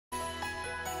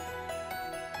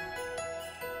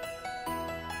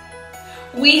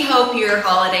We hope your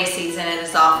holiday season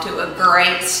is off to a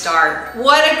great start.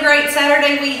 What a great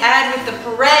Saturday we had with the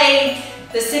parade,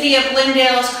 the City of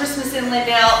Lindale's Christmas in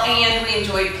Lindale, and we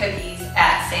enjoyed cookies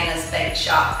at Santa's Bake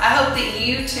Shop. I hope that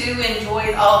you too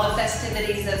enjoyed all the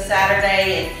festivities of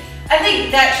Saturday, and I think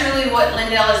that's really what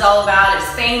Lindale is all about, is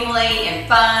family and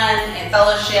fun and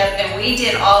fellowship, and we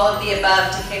did all of the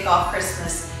above to kick off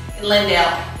Christmas in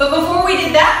Lindale. But before we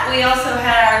did that, we also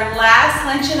had our last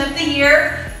luncheon of the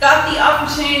year. Got the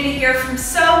opportunity to hear from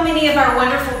so many of our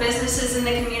wonderful businesses in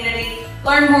the community,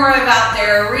 learn more about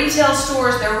their retail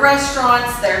stores, their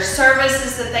restaurants, their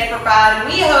services that they provide, and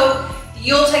we hope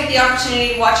you'll take the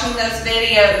opportunity watching those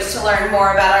videos to learn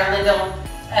more about our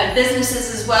Lindale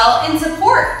businesses as well, and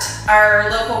support our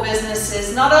local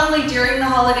businesses not only during the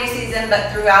holiday season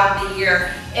but throughout the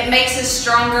year. It makes us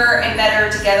stronger and better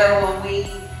together when we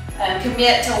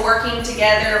commit to working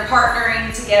together,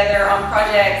 partnering together on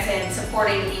projects and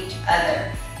supporting each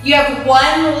other. You have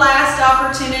one last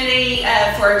opportunity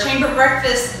for a chamber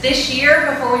breakfast this year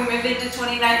before we move into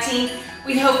 2019.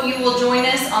 We hope you will join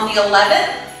us on the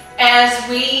 11th as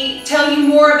we tell you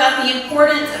more about the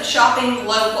importance of shopping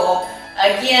local.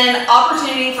 Again,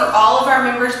 opportunity for all of our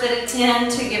members that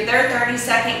attend to give their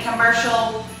 30-second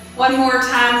commercial one more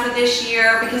time for this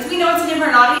year, because we know it's a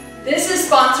different audience. This is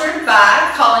sponsored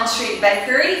by Collins Street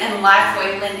Bakery and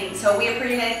Lifeway Lending, so we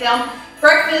appreciate them.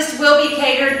 Breakfast will be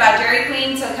catered by Dairy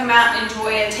Queen, so come out and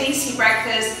enjoy a tasty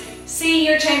breakfast, see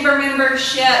your chamber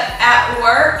membership at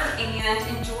work,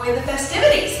 and enjoy the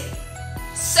festivities.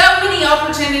 So many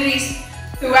opportunities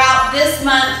throughout this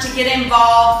month to get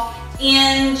involved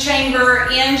in chamber,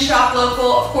 in shop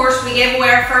local. Of course, we gave away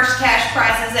our first cash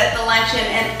prizes at the luncheon,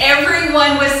 and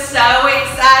everyone was so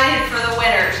excited for the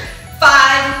winners.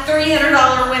 5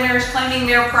 $300 winners claiming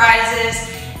their prizes.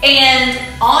 And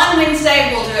on Wednesday,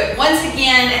 we'll do it once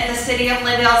again at the City of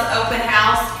Lindale's open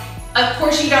house. Of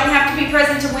course, you don't have to be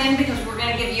present to win, because we're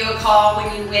going to give you a call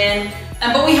when you win.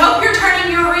 But we hope you're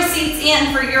turning your receipts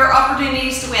in for your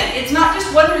opportunities to win. It's not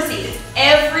just one receipt, it's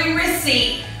every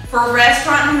receipt for a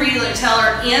restaurant and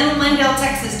retailer in Lindale,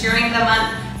 Texas during the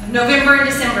month of November and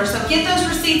December. So get those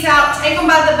receipts out, take them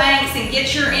by the banks, and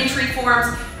get your entry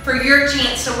forms for your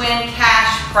chance to win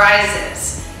cash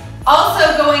prizes.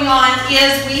 Also going on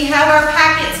is we have our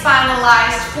packets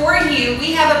finalized for you.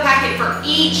 We have a packet for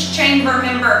each chamber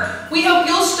member. We hope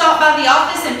you'll stop by the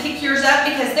office and pick yours up,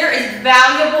 because there is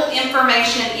valuable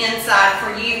information inside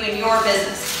for you and your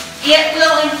business. It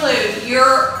will include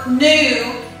your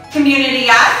new community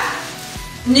guide,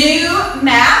 new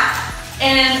map,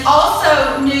 and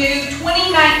also new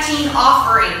 2019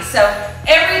 offerings. So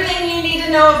everything you need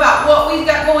to know about what we've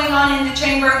got going on in the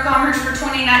Chamber of Commerce for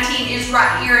 2019 is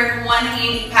right here in one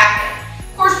handy packet.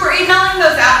 Of course, we're emailing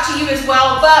those out to you as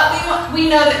well, but we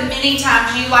know that many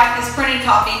times you like this printed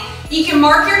copy. You can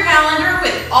mark your calendar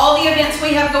with all the events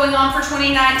we have going on for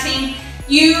 2019.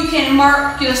 You can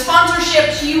mark the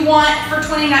sponsorships you want for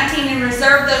 2019 and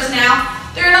reserve those now.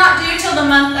 They're not due till the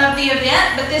month of the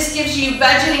event, but this gives you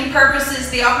budgeting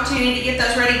purposes the opportunity to get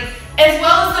those ready, as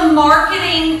well as the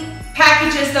marketing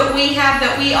packages that we have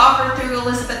that we offer through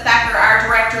Elizabeth Thacker, our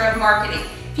Director of Marketing.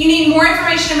 If you need more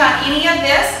information about any of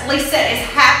this, Lisa is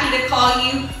happy to call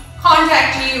you,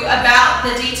 contact you about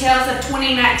the details of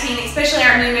 2019, especially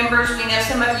our new members. We know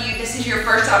some of you, this is your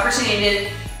first opportunity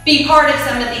to be part of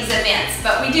some of these events,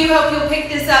 but we do hope you'll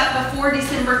pick this up before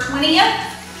December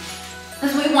 20th.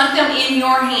 Because we want them in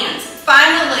your hands.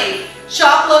 Finally,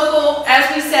 shop local. As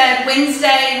we said,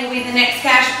 Wednesday will be the next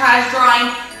cash prize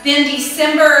drawing. Then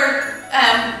December,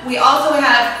 we also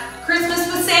have Christmas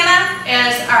with Santa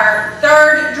as our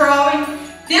third drawing.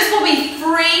 This will be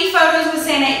free photos with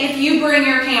Santa if you bring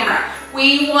your camera.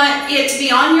 We want it to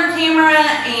be on your camera,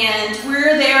 and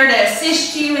we're there to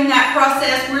assist you in that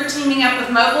process. We're teaming up with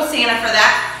Mobile Santa for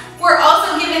that. We're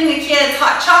also giving the kids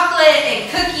hot chocolate and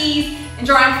cookies, and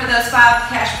drawing for those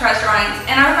 5 cash prize drawings.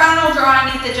 And our final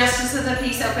drawing at the Justice of the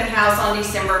Peace open house on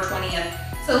December 20th.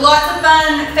 So lots of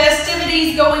fun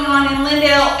festivities going on in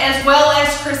Lindale, as well as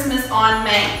Christmas on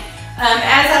Main.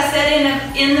 As I said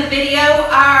in the video,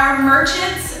 our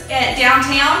merchants at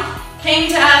downtown came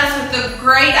to us with the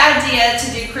great idea to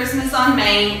do Christmas on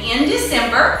Main in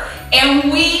December,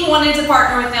 and we wanted to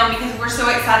partner with them because we're so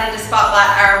excited to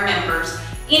spotlight our members.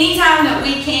 Anytime that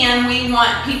we can, we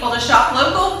want people to shop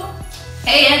local.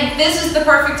 And this is the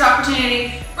perfect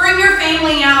opportunity. Bring your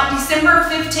family out December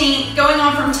 15th, going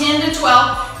on from 10 to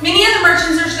 12. Many of the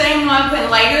merchants are staying open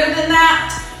later than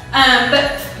that,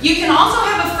 but you can also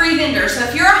have a free vendor. So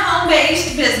if you're a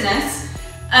home-based business,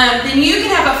 then you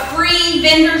can have a free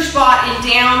vendor spot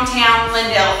in downtown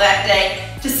Lindale that day.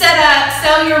 to set up,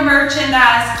 sell your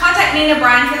merchandise, contact Nina and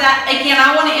Brian for that. Again,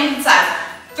 I want to emphasize,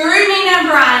 through Nina and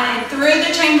Brian and through the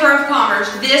Chamber of Commerce,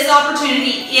 this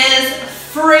opportunity is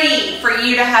free for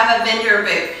you to have a vendor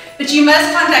booth. But you must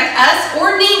contact us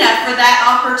or Nina for that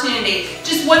opportunity.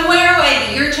 Just one way or way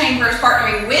that your chamber is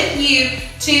partnering with you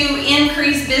to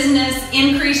increase business,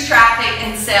 increase traffic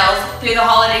and sales through the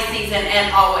holiday season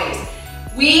and always.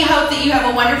 We hope that you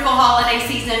have a wonderful holiday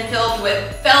season filled with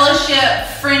fellowship,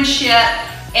 friendship,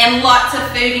 and lots of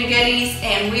food and goodies,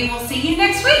 and we will see you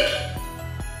next week.